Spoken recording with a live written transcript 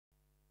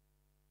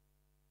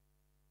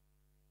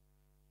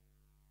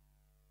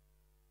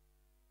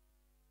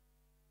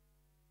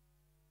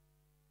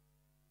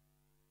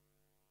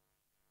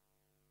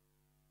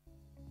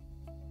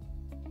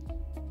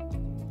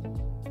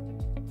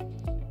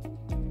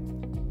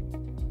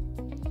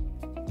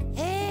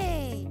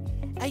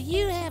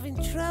you having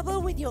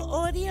trouble with your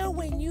audio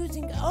when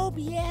using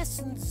OBS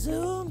and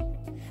Zoom?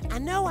 I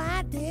know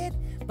I did,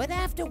 but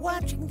after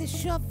watching this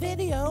short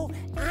video,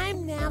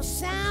 I'm now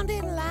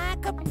sounding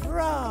like a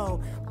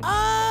pro.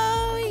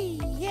 Oh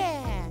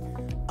yeah!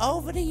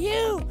 Over to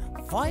you,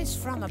 voice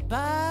from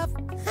above.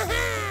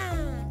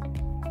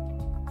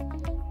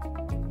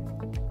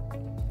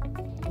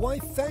 Why,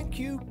 thank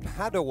you,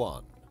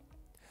 Padawan.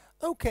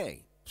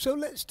 Okay, so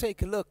let's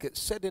take a look at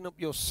setting up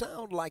your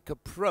sound like a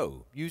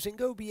pro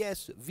using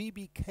OBS,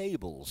 VB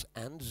cables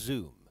and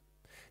Zoom.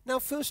 Now,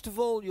 first of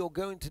all, you're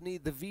going to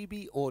need the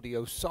VB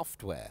audio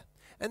software,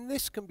 and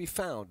this can be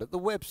found at the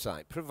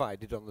website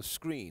provided on the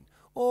screen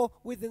or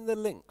within the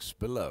links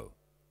below.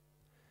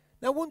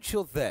 Now, once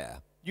you're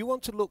there, you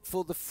want to look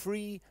for the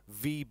free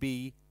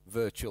VB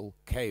virtual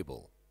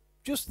cable,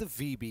 just the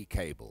VB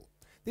cable.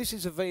 This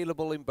is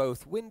available in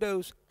both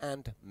Windows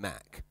and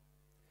Mac.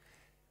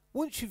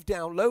 Once you've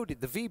downloaded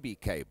the VB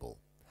cable,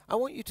 I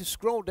want you to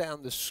scroll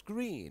down the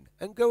screen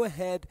and go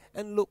ahead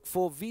and look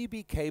for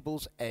VB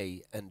cables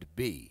A and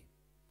B.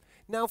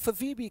 Now, for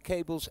VB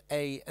cables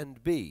A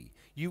and B,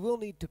 you will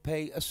need to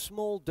pay a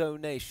small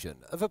donation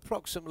of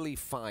approximately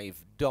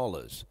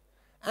 $5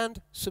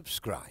 and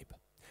subscribe.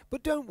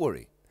 But don't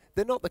worry,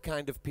 they're not the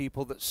kind of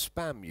people that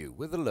spam you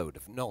with a load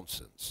of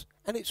nonsense,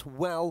 and it's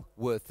well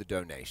worth the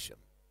donation.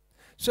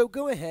 So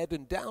go ahead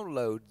and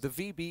download the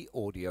VB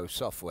audio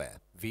software,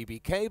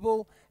 VB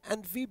cable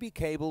and VB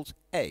cables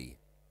A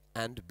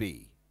and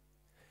B.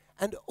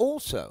 And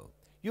also,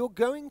 you're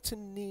going to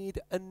need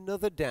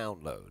another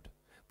download,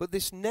 but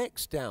this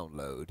next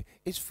download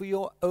is for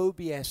your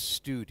OBS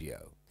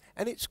Studio,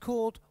 and it's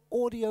called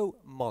Audio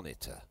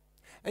Monitor.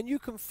 And you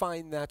can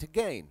find that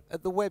again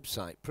at the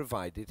website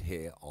provided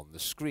here on the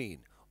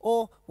screen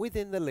or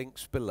within the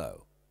links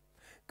below.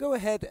 Go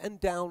ahead and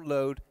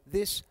download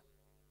this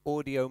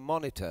Audio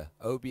Monitor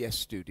OBS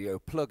Studio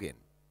plugin.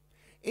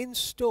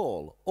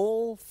 Install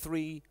all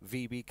three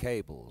VB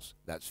cables.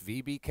 That's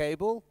VB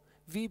cable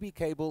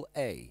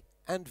A,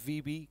 and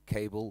VB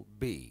cable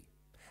B.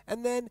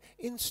 And then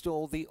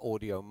install the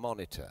Audio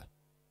Monitor.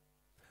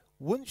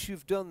 Once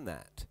you've done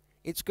that,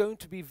 it's going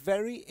to be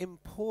very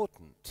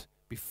important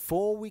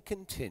before we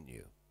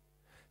continue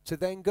to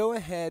then go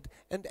ahead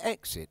and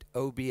exit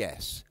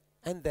OBS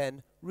and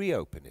then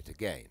reopen it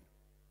again.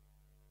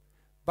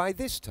 By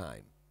this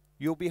time,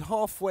 you'll be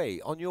halfway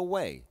on your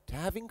way to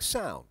having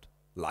sound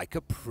like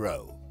a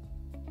pro.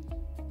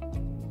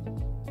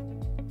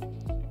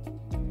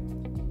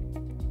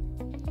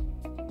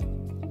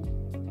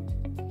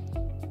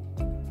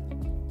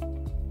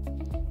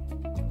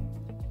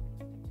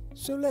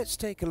 So let's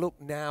take a look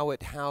now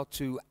at how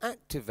to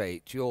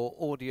activate your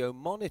audio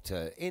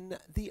monitor in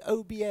the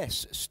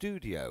OBS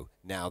Studio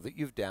now that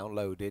you've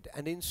downloaded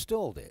and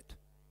installed it.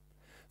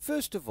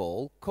 First of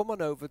all, come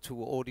on over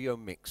to Audio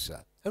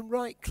Mixer and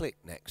right-click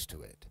next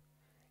to it.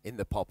 In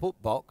the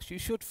pop-up box, you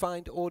should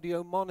find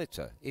Audio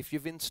Monitor if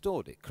you've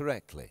installed it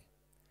correctly.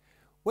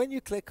 When you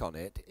click on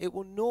it, it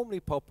will normally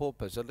pop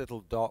up as a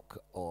little dock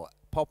or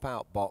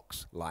pop-out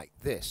box like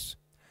this.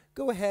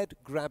 Go ahead,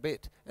 grab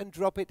it and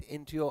drop it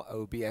into your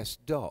OBS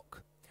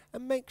dock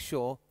and make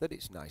sure that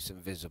it's nice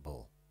and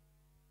visible.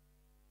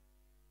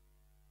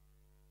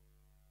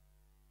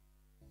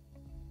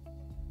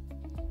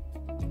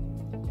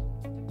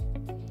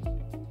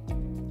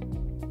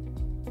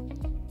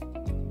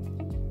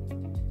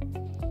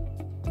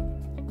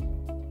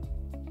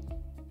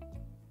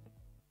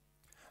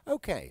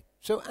 Okay,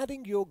 so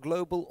adding your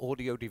global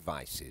audio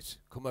devices,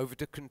 come over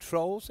to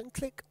Controls and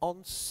click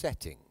on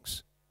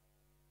Settings.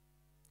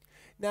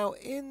 Now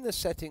in the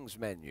Settings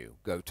menu,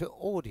 go to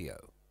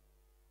Audio.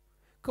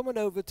 Come on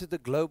over to the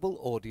Global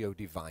Audio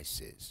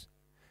Devices.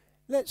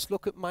 Let's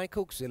look at Mic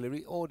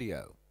Auxiliary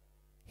Audio.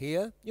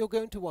 Here you're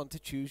going to want to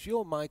choose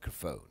your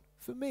microphone.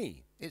 For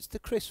me, it's the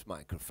Chris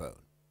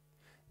microphone.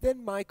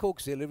 Then Mic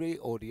Auxiliary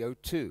Audio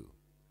 2.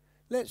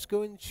 Let's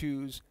go and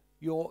choose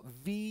your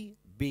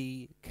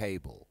VB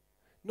cable.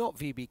 Not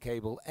VB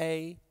cable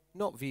A,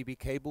 not VB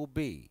cable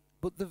B,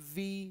 but the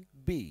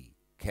VB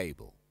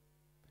cable.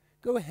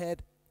 Go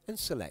ahead and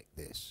select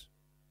this.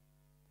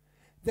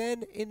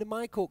 Then in the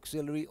Mic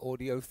Auxiliary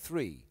Audio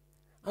 3,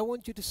 I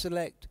want you to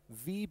select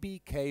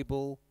VB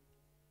cable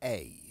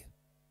A.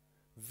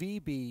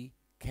 VB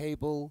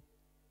cable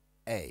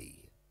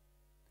A.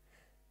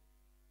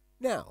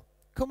 Now,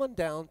 come on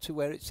down to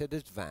where it said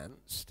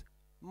Advanced,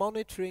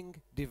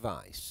 Monitoring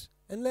Device,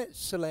 and let's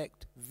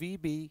select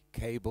VB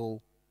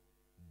cable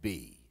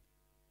B.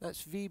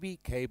 That's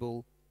VB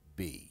cable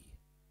B.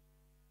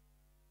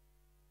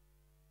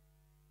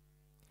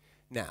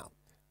 Now,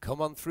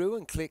 come on through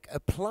and click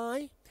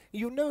Apply.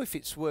 You'll know if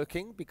it's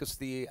working because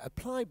the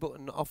Apply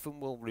button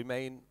often will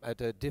remain at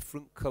a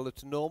different color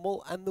to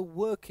normal and the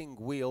working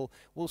wheel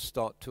will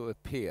start to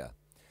appear.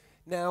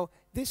 Now,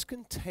 this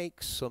can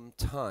take some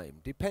time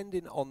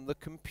depending on the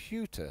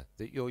computer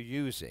that you're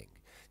using.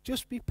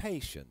 Just be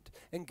patient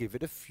and give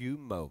it a few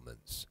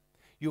moments.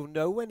 You'll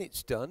know when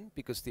it's done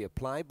because the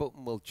Apply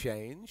button will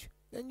change.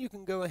 Then you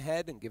can go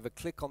ahead and give a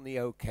click on the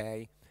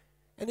OK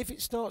And if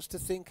it starts to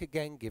think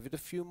again, give it a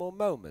few more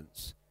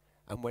moments.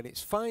 And when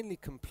it's finally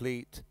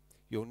complete,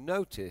 you'll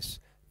notice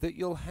that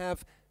you'll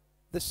have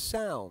the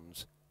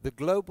sounds, the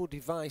global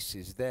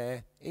devices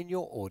there in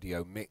your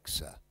audio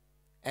mixer.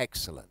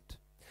 Excellent.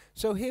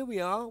 So here we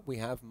are, we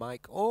have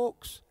mic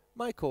aux,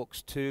 mic aux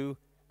 2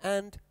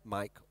 and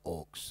mic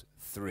aux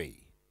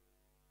 3.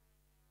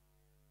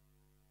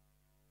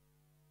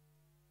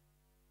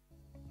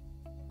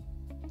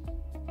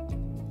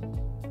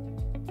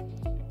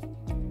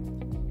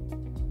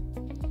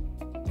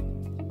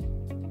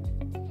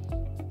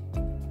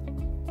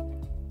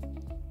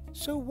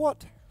 So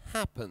what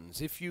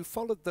happens if you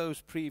followed those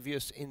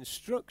previous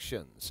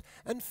instructions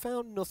and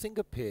found nothing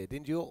appeared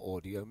in your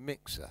audio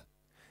mixer?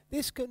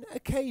 This can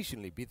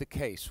occasionally be the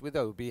case with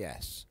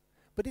OBS,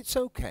 but it's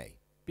okay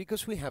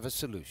because we have a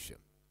solution.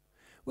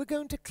 We're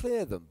going to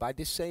clear them by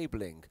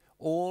disabling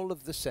all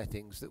of the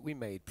settings that we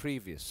made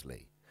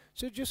previously.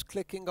 So just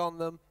clicking on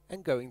them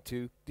and going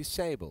to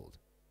Disabled.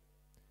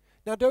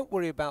 Now don't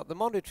worry about the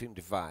monitoring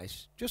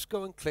device, just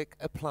go and click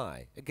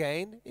Apply.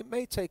 Again, it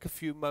may take a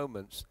few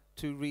moments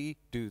to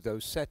redo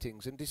those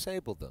settings and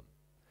disable them.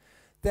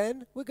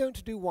 Then we're going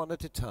to do one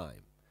at a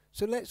time.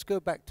 So let's go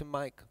back to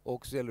Mic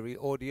Auxiliary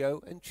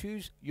Audio and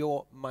choose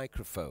your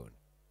microphone.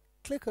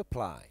 Click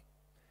Apply.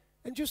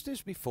 And just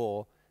as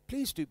before,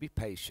 please do be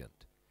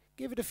patient.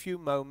 Give it a few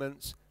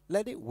moments,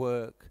 let it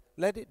work,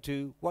 let it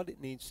do what it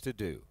needs to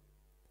do.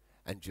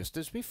 And just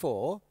as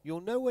before,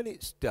 you'll know when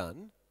it's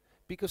done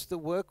because the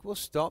work will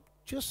stop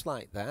just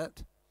like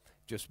that.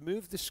 Just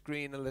move the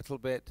screen a little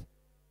bit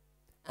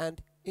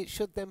and it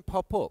should then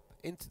pop up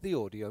into the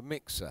audio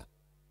mixer.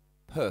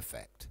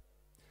 Perfect.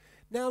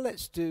 Now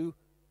let's do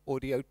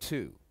audio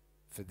 2.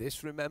 For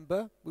this,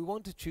 remember, we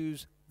want to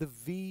choose the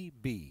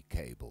VB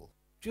cable,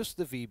 just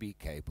the VB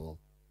cable,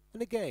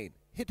 and again,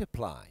 hit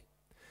apply.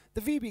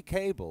 The VB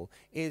cable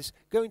is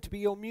going to be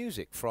your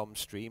music from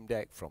Stream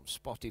Deck, from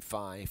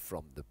Spotify,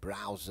 from the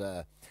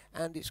browser,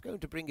 and it's going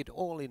to bring it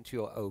all into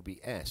your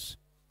OBS.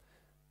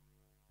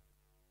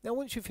 Now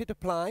once you've hit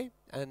apply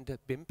and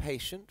been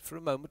patient for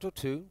a moment or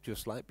two,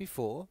 just like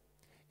before,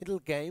 it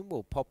again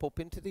will pop up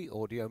into the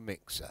audio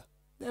mixer.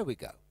 There we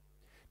go.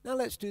 Now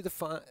let's do the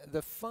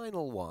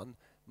final one,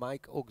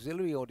 Mic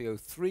Auxiliary Audio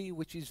 3,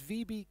 which is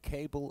VB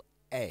Cable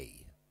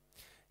A.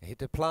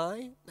 Hit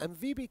apply, and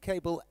VB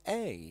Cable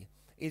A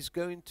is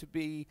going to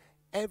be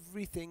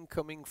everything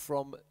coming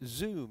from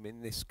Zoom,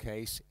 in this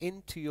case,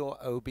 into your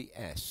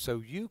OBS,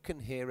 so you can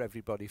hear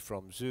everybody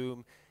from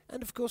Zoom,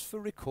 and of course for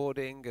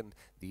recording and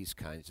these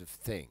kinds of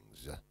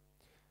things.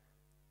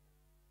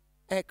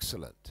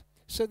 Excellent.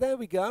 So there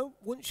we go.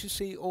 Once you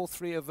see all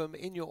three of them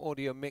in your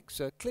audio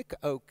mixer, click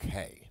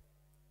OK.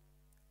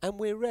 And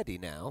we're ready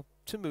now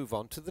to move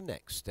on to the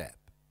next step.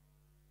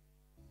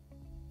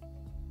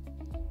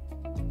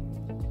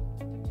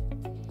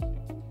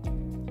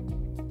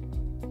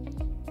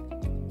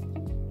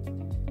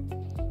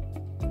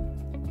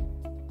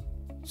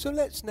 So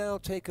let's now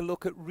take a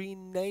look at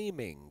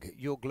renaming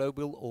your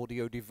global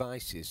audio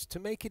devices to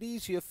make it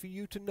easier for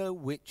you to know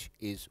which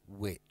is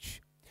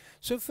which.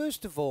 So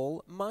first of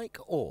all, mic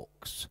aux.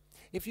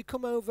 If you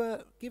come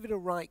over, give it a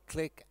right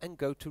click and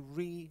go to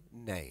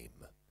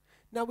rename.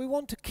 Now we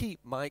want to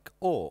keep mic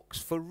aux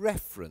for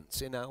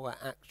reference in our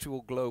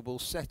actual global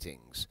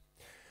settings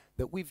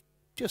that we've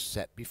just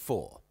set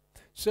before.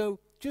 So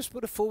just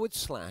put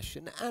a /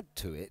 and add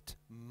to it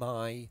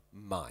my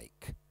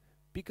mic,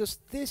 because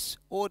this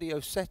audio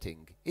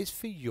setting is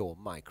for your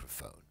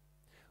microphone.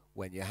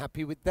 When you're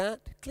happy with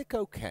that, click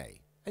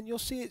OK, and you'll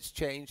see it's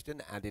changed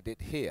and added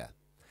it here.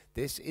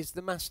 This is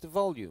the master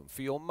volume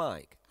for your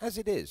mic, as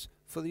it is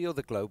for the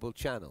other global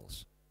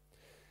channels.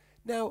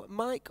 Now,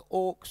 mic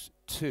aux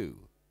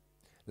 2.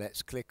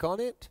 Let's click on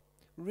it,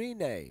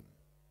 rename,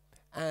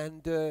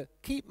 and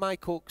keep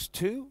mic aux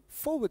 2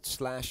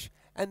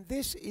 / and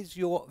this is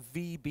your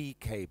VB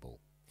cable.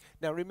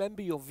 Now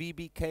remember, your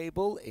VB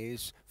cable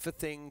is for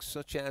things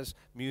such as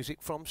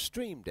music from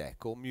Stream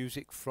Deck or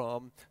music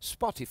from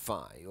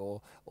Spotify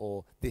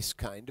or this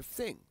kind of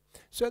thing.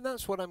 So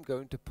that's what I'm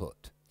going to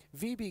put.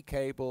 VB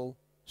cable,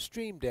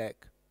 Stream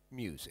Deck,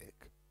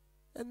 music.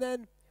 And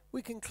then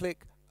we can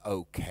click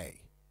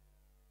OK.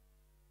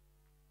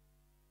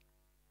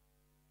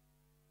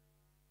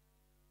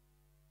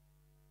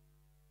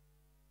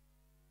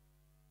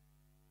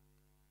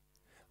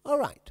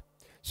 Alright.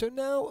 So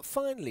now,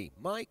 finally,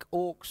 mic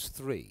aux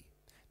 3.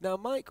 Now,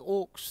 mic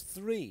aux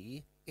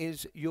 3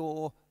 is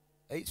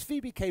it's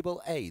VB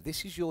cable A.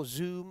 This is your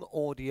Zoom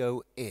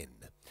audio in.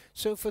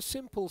 So for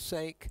simple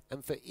sake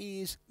and for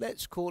ease,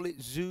 let's call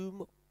it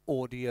Zoom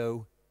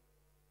audio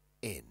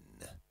in.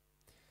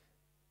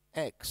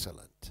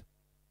 Excellent.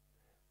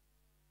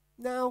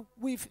 Now,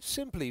 we've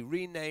simply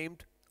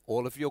renamed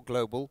all of your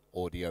global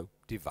audio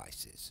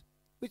devices,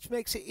 which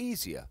makes it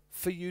easier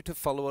for you to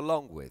follow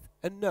along with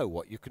and know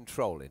what you're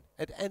controlling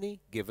at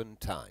any given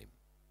time.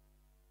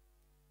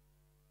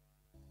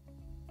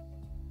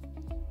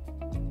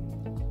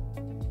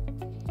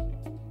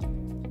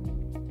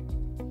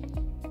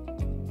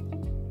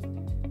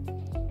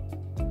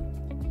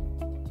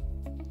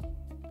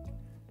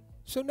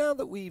 So now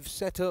that we've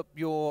set up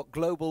your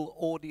global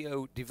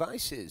audio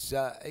devices,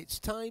 it's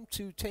time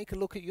to take a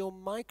look at your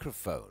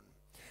microphone.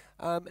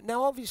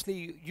 Now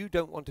obviously you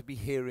don't want to be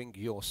hearing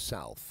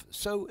yourself,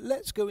 so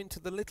let's go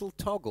into the little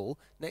toggle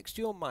next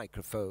to your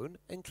microphone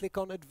and click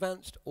on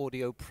Advanced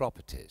Audio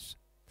Properties.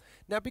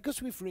 Now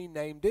because we've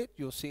renamed it,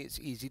 you'll see it's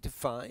easy to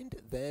find.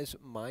 There's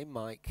my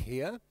mic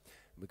here.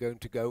 We're going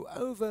to go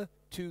over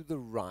to the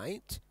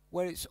right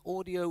where it's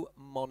Audio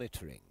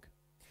Monitoring.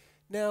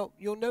 Now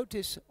you'll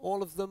notice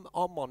all of them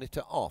are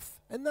monitor off,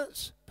 and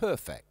that's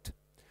perfect.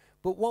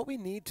 But what we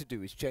need to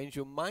do is change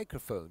your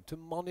microphone to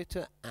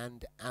monitor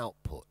and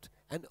output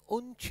and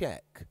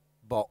uncheck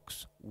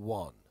box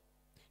 1.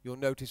 You'll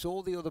notice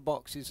all the other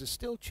boxes are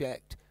still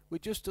checked. We're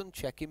just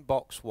unchecking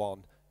box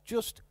 1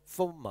 just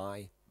for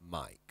my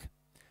mic.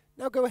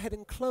 Now go ahead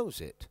and close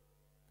it.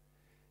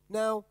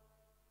 Now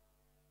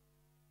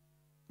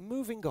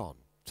moving on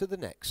to the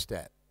next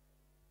step.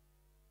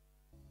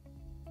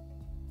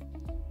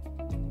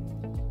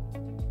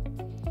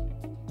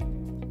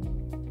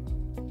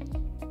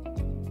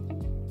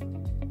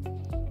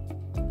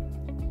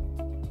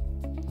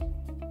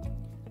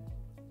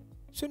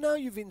 So now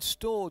you've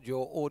installed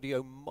your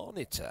audio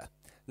monitor,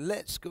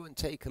 let's go and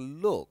take a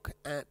look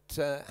at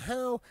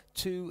how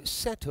to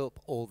set up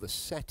all the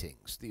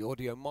settings. The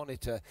audio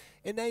monitor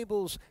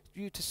enables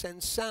you to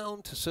send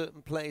sound to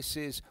certain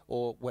places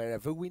or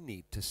wherever we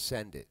need to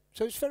send it.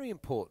 So it's very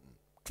important.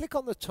 Click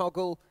on the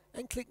toggle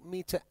and click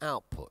Meter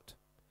Output.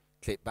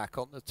 Click back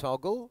on the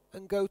toggle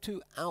and go to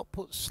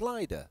Output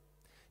Slider.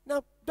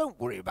 Now, don't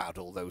worry about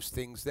all those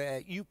things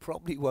there. You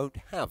probably won't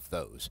have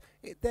those.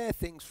 They're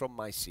things from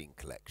my scene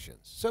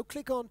collections. So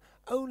click on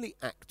Only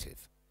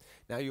Active.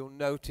 Now you'll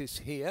notice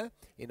here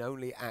in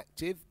Only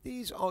Active,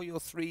 these are your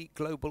 3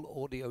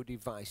 global audio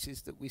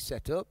devices that we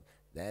set up.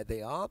 There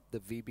they are, the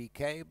VB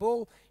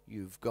cable,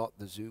 you've got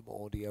the Zoom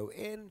audio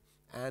in,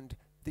 and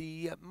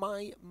the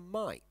my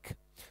mic.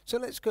 So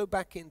let's go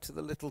back into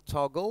the little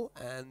toggle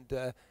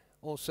and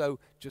also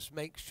just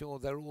make sure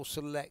they're all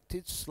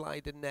selected,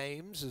 slider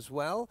names as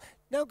well.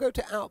 Now go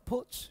to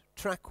Outputs,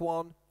 Track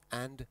 1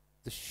 and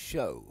the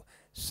Show.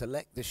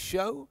 Select the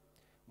Show.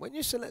 When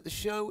you select the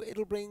Show,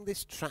 it'll bring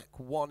this Track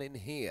 1 in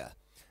here.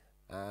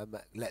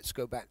 Let's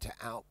go back to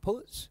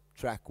Outputs,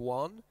 Track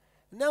 1.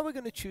 Now we're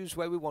going to choose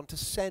where we want to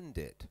send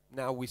it.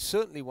 Now we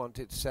certainly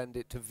wanted to send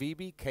it to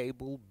VB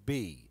cable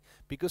B,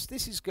 because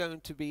this is going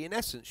to be in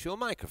essence your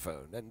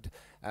microphone, and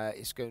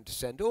it's going to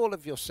send all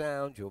of your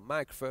sound, your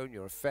microphone,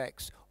 your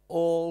effects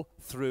all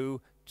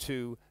through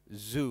to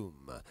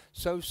Zoom.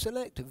 So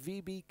select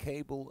VB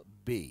cable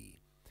B.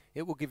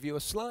 It will give you a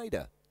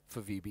slider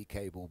for VB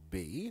cable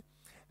B,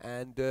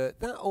 and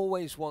that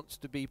always wants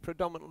to be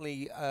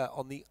predominantly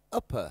on the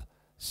upper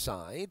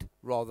side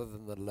rather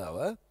than the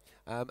lower,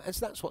 as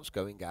that's what's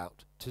going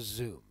out to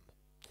Zoom.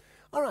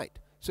 Alright,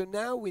 so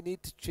now we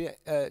need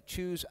to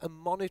choose a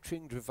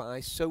monitoring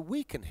device so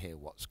we can hear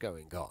what's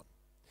going on.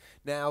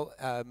 Now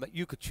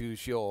you could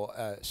choose your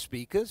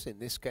speakers. In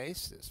this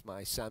case, that's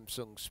my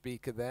Samsung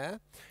speaker there.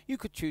 You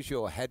could choose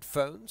your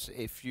headphones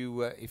if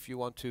you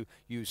want to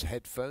use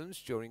headphones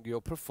during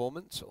your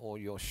performance or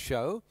your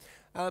show.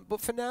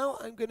 But for now,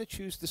 I'm going to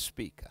choose the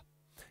speaker.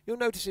 You'll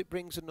notice it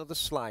brings another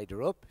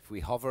slider up. If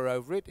we hover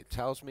over it, it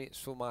tells me it's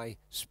for my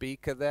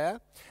speaker there.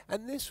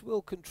 And this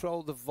will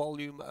control the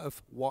volume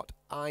of what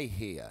I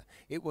hear.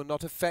 It will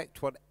not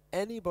affect what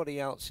anybody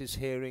else is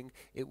hearing.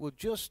 It will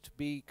just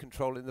be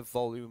controlling the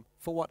volume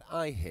for what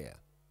I hear.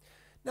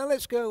 Now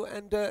let's go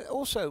and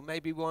also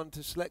maybe we want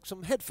to select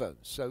some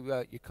headphones.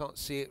 So you can't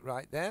see it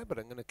right there, but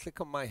I'm going to click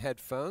on my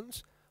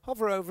headphones,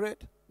 hover over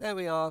it. There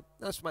we are.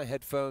 That's my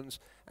headphones,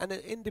 and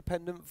an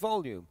independent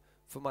volume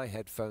for my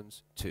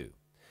headphones too.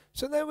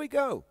 So there we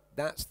go.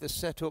 That's the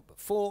setup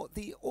for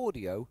the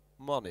audio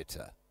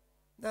monitor.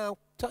 Now,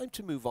 time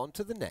to move on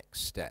to the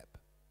next step.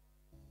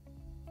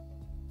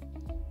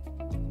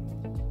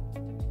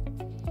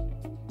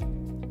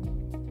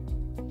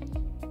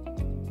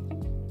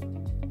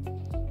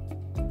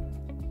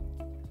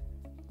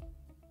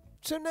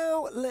 So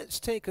now let's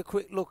take a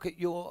quick look at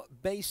your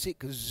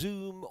basic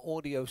Zoom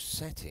audio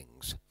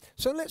settings.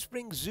 So let's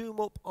bring Zoom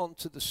up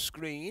onto the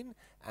screen,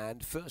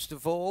 and first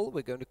of all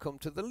we're going to come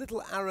to the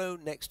little arrow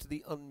next to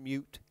the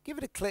unmute. Give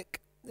it a click.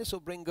 This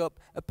will bring up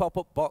a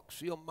pop-up box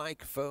for your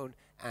microphone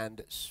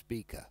and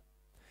speaker.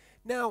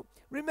 Now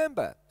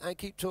remember, I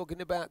keep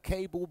talking about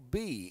cable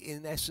B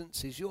in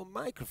essence is your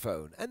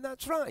microphone, and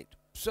that's right.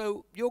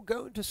 So you're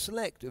going to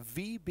select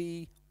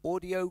VB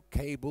audio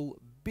cable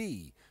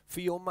B for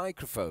your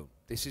microphone.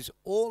 This is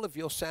all of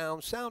your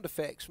sound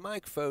effects,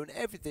 microphone,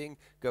 everything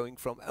going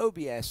from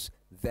OBS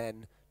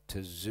then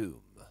to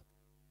Zoom.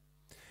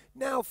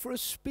 Now for a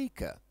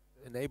speaker,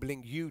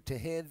 enabling you to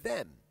hear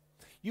them,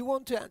 you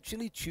want to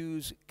actually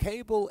choose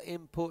cable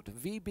input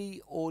VB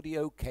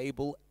audio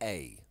cable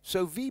A.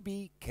 So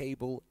VB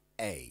cable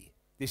A.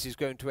 This is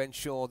going to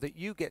ensure that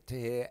you get to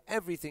hear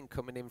everything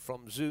coming in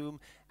from Zoom,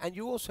 and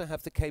you also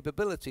have the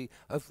capability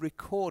of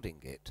recording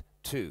it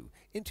too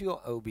into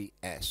your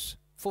OBS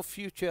for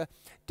future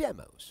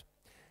demos.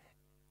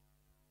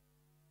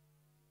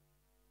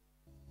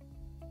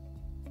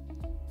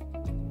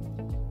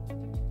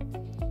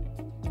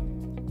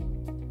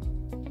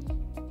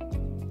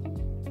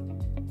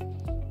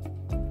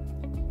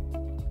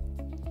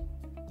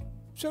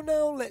 So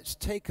now let's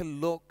take a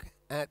look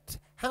at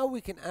how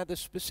we can add a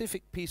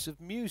specific piece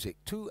of music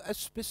to a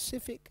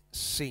specific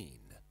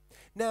scene.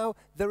 Now,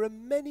 there are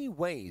many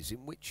ways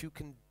in which you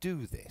can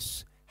do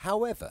this.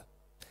 However,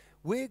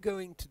 we're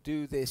going to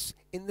do this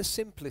in the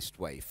simplest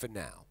way for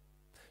now.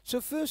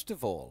 So first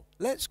of all,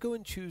 let's go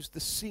and choose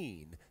the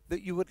scene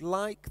that you would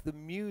like the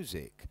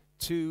music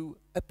to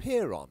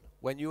appear on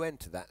when you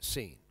enter that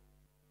scene.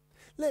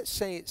 Let's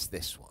say it's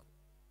this one.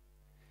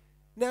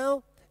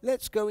 Now,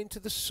 let's go into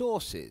the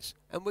sources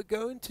and we're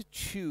going to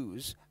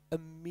choose a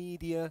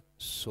media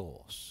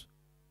source.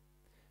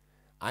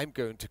 I'm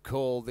going to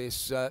call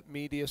this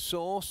media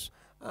source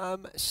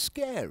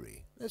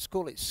Scary. Let's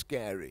call it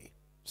Scary.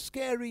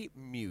 Scary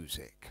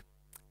music.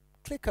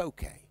 Click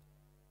OK.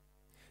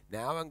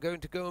 Now I'm going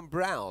to go and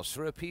browse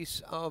for a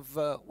piece of,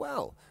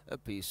 well, a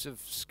piece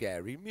of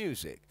scary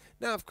music.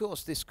 Now, of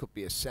course, this could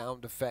be a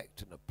sound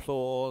effect, an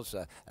applause,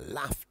 a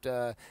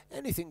laughter,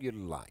 anything you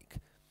like.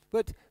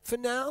 But for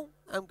now,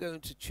 I'm going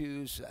to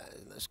choose,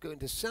 let's go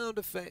into sound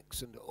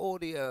effects and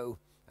audio,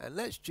 and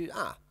let's choose,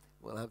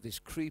 we'll have this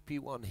creepy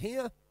one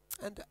here,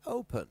 and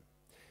open.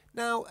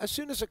 Now, as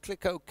soon as I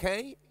click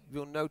OK,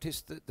 you'll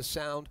notice that the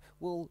sound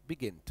will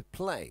begin to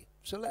play.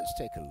 So let's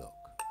take a look.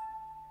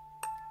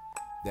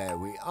 There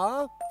we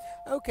are.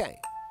 Okay,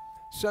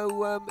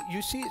 so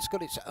you see it's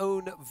got its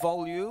own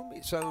volume,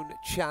 its own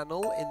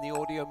channel in the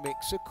audio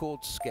mixer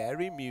called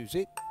Scary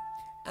Music,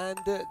 and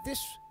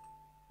this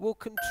will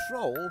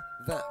control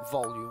that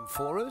volume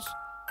for us,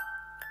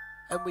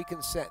 and we can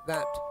set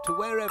that to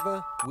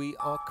wherever we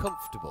are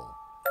comfortable.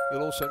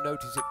 You'll also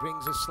notice it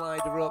brings a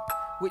slider up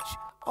which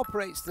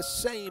operates the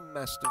same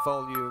master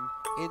volume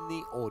in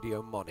the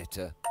audio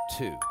monitor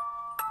too.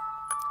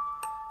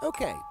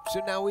 Okay,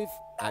 so now we've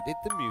added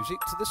the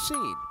music to the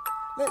scene.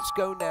 Let's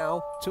go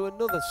now to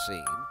another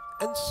scene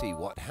and see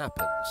what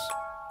happens.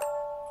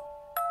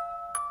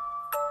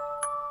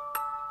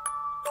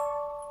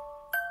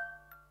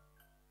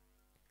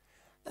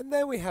 And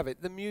there we have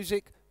it, the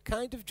music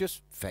kind of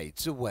just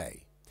fades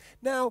away.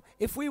 Now,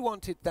 if we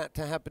wanted that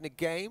to happen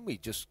again, we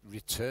just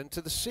return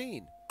to the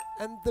scene,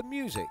 and the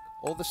music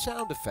or the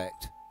sound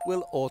effect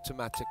will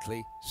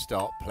automatically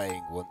start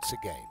playing once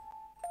again.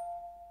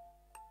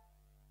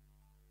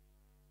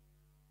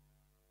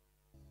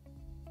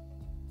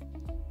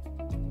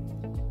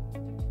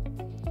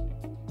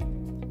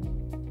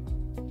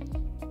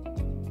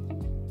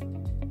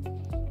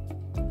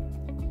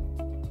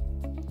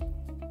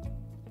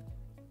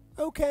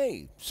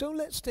 Okay, so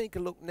let's take a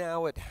look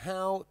now at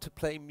how to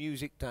play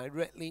music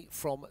directly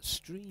from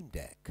Stream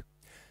Deck.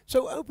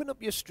 So open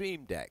up your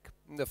Stream Deck.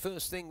 And the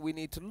first thing we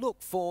need to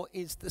look for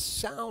is the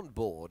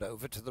soundboard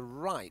over to the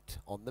right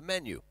on the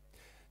menu.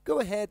 Go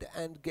ahead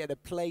and get a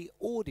Play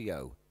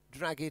Audio.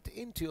 Drag it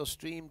into your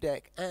Stream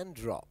Deck and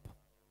drop.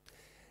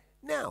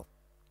 Now,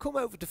 come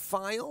over to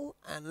File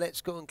and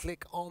let's go and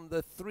click on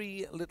the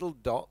three little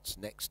dots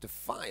next to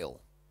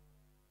File.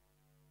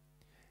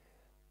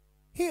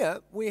 Here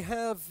we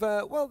have,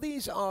 well,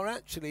 these are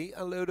actually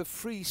a load of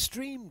free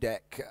Stream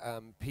Deck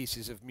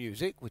pieces of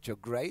music, which are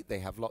great. They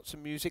have lots of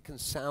music and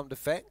sound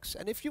effects.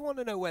 And if you want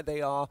to know where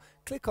they are,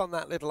 click on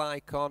that little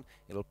icon.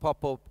 It'll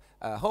pop up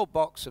a whole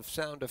box of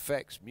sound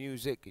effects,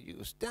 music. You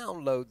just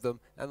download them,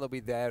 and they'll be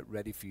there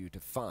ready for you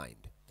to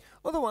find.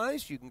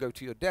 Otherwise, you can go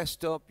to your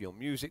desktop, your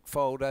music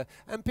folder,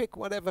 and pick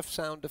whatever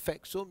sound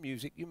effects or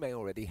music you may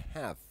already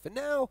have. For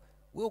now,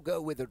 we'll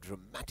go with a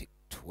dramatic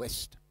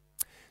twist.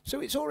 So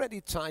it's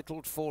already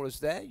titled for us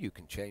there. You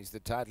can change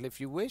the title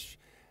if you wish.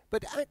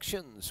 But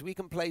actions, we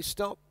can play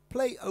stop,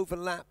 play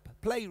overlap,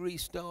 play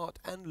restart,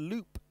 and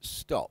loop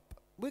stop.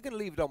 We're going to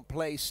leave it on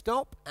play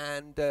stop,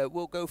 and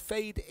we'll go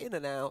fade in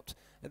and out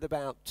at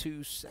about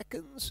 2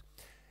 seconds.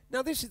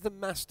 Now this is the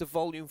master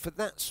volume for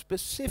that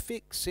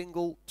specific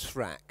single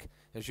track.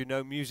 As you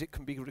know, music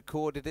can be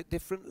recorded at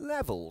different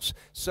levels,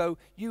 so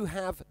you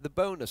have the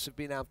bonus of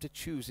being able to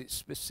choose its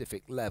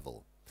specific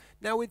level.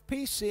 Now with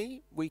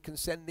PC, we can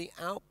send the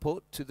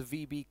output to the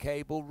VB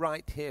cable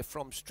right here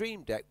from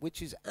Stream Deck,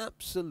 which is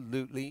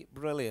absolutely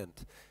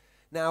brilliant.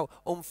 Now,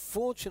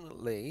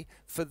 unfortunately,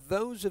 for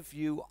those of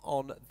you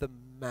on the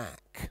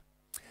Mac,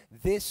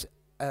 this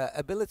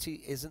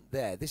ability isn't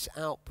there. This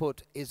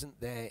output isn't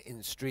there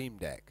in Stream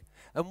Deck.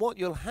 And what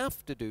you'll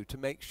have to do to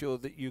make sure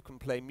that you can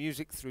play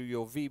music through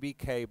your VB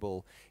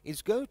cable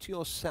is go to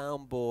your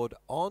soundboard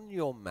on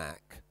your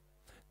Mac,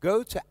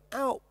 go to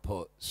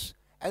Outputs,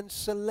 and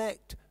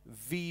select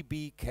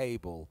VB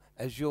cable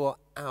as your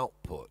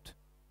output.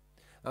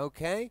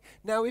 Okay,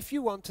 now if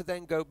you want to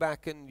then go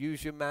back and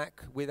use your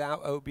Mac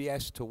without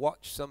OBS to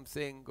watch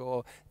something,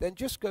 or then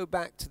just go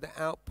back to the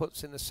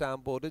outputs in the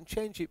soundboard and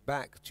change it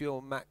back to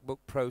your MacBook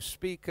Pro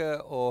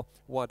speaker or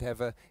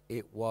whatever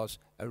it was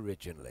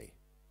originally.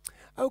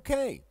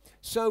 Okay,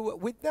 so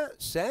with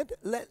that said,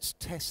 let's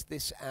test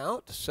this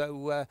out.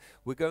 So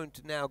we're going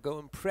to now go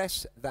and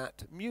press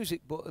that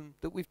music button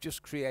that we've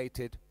just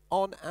created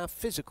on our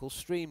physical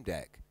Stream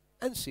Deck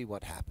and see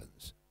what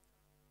happens.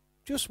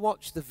 Just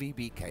watch the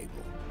VB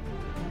cable.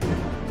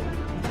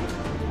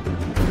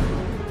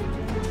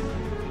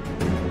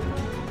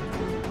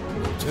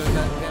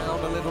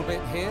 little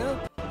bit here.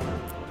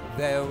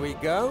 There we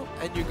go,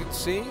 and you can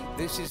see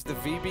this is the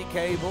VB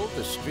cable,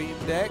 the Stream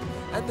Deck,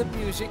 and the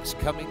music's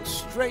coming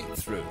straight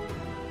through.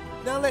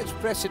 Now let's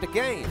press it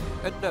again,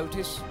 and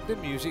notice the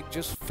music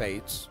just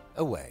fades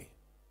away.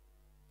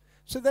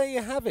 So there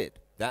you have it.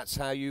 That's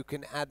how you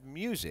can add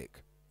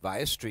music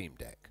via Stream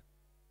Deck.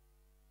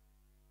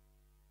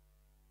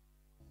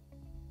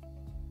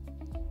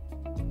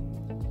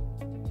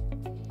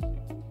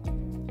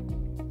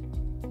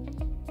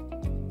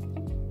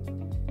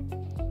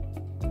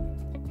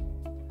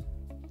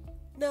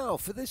 Now,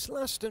 for this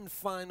last and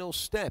final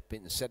step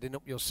in setting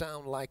up your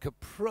sound like a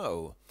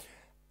pro.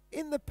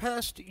 In the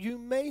past, you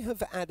may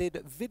have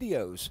added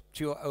videos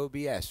to your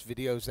OBS,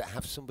 videos that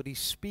have somebody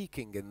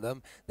speaking in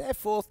them.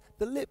 Therefore,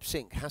 the lip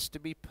sync has to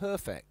be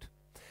perfect.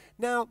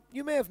 Now,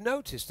 you may have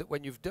noticed that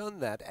when you've done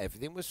that,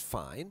 everything was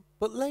fine,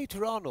 but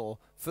later on or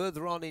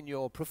further on in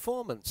your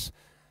performance,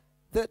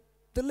 that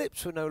the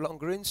lips were no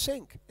longer in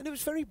sync, and it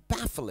was very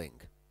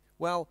baffling.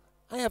 Well,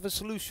 I have a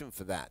solution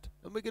for that,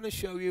 and we're going to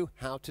show you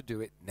how to do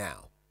it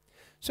now.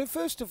 So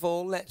first of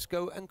all, let's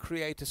go and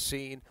create a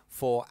scene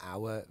for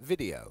our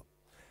video.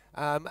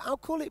 I'll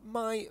call it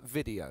my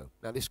video.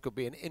 Now this could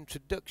be an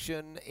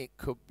introduction, it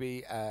could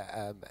be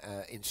an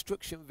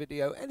instruction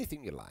video,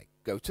 anything you like.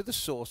 Go to the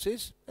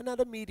sources and add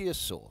a media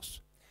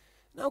source.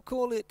 And I'll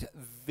call it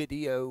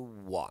video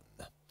 1.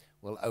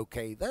 We'll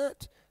OK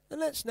that, and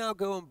let's now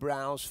go and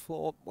browse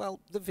for, well,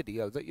 the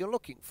video that you're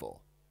looking for.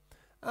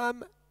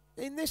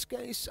 In this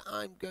case,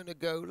 I'm going to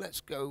go,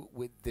 let's go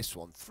with this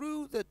one,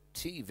 through the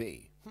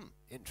TV.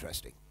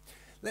 Interesting.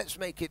 Let's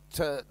make it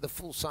the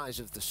full size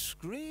of the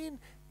screen.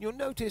 You'll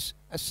notice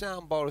a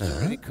soundbar has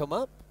already come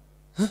up.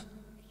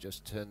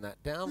 Just turn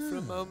that down for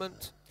a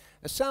moment.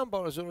 A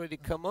soundbar has already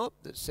come up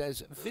that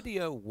says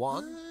video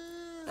 1.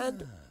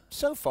 And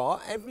so far,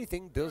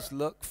 everything does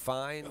look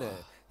fine.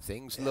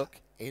 Things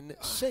look in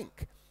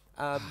sync.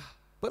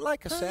 But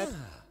like I said,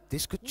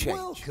 this could change.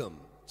 Welcome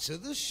to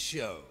the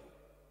show.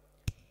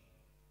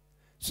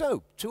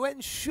 So, to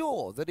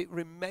ensure that it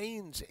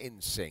remains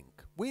in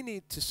sync, we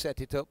need to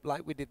set it up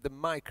like we did the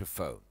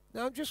microphone.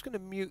 Now I'm just going to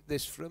mute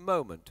this for a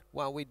moment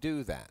while we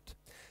do that.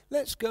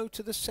 Let's go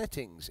to the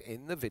settings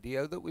in the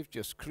video that we've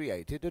just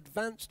created,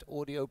 Advanced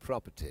Audio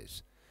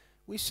Properties.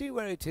 We see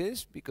where it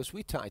is because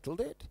we titled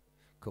it.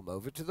 Come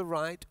over to the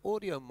right,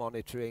 Audio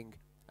Monitoring,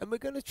 and we're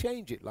going to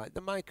change it like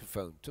the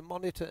microphone to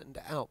Monitor and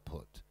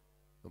Output.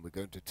 And we're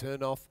going to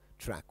turn off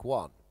Track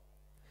 1.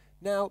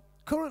 Now,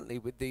 currently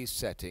with these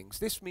settings,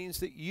 this means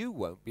that you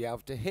won't be able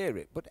to hear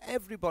it, but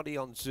everybody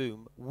on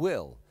Zoom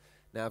will.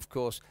 Now, of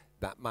course,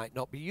 that might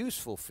not be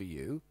useful for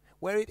you,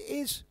 where it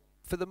is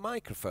for the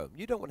microphone.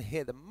 You don't want to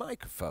hear the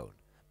microphone,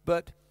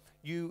 but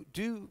you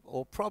do,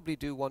 or probably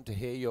do, want to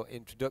hear your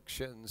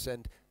introductions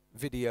and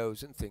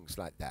videos and things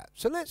like that.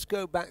 So let's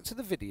go back to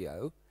the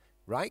video,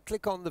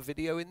 right-click on the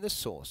video in the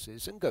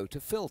sources and go to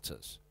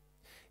Filters.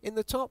 In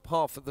the top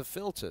half of the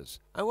filters,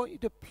 I want you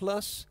to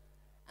plus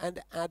and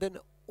add an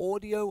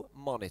audio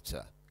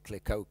monitor.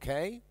 Click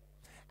OK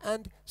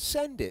and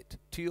send it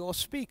to your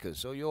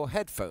speakers or your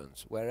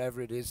headphones,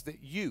 wherever it is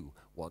that you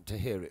want to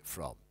hear it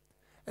from.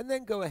 And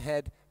then go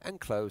ahead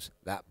and close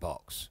that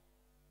box.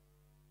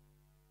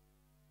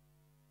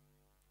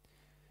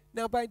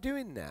 Now by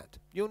doing that,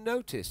 you'll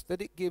notice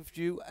that it gives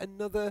you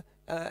another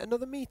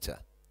meter.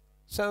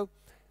 So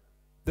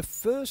the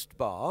first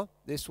bar,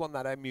 this one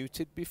that I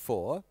muted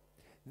before,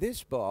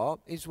 this bar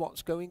is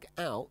what's going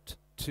out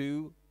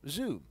to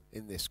Zoom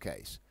in this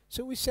case.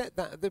 So we set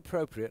that at the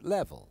appropriate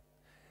level.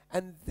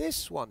 And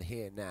this one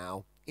here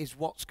now is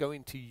what's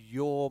going to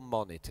your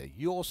monitor,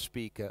 your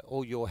speaker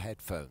or your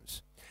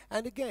headphones.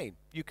 And again,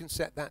 you can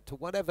set that to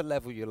whatever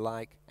level you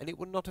like and it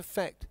will not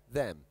affect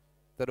them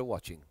that are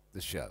watching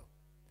the show.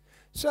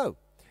 So,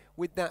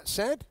 with that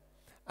said,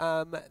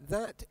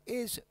 that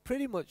is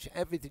pretty much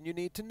everything you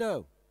need to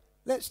know.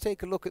 Let's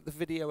take a look at the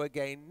video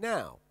again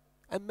now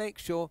and make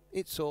sure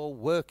it's all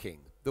working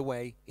the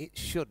way it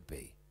should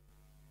be.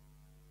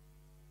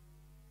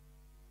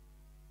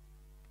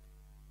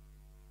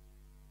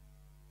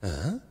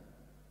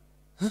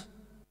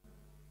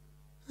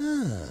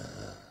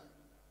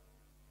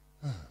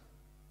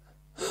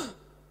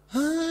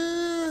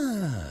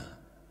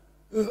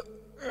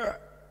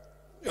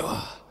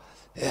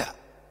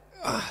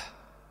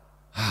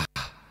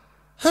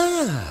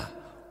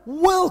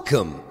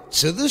 Welcome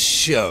to the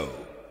show.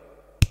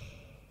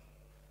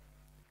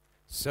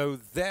 So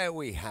there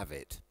we have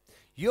it.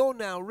 You're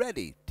now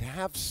ready to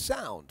have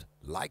sound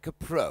like a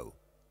pro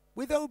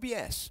with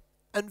OBS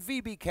and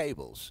VB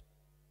cables.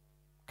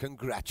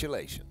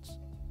 Congratulations.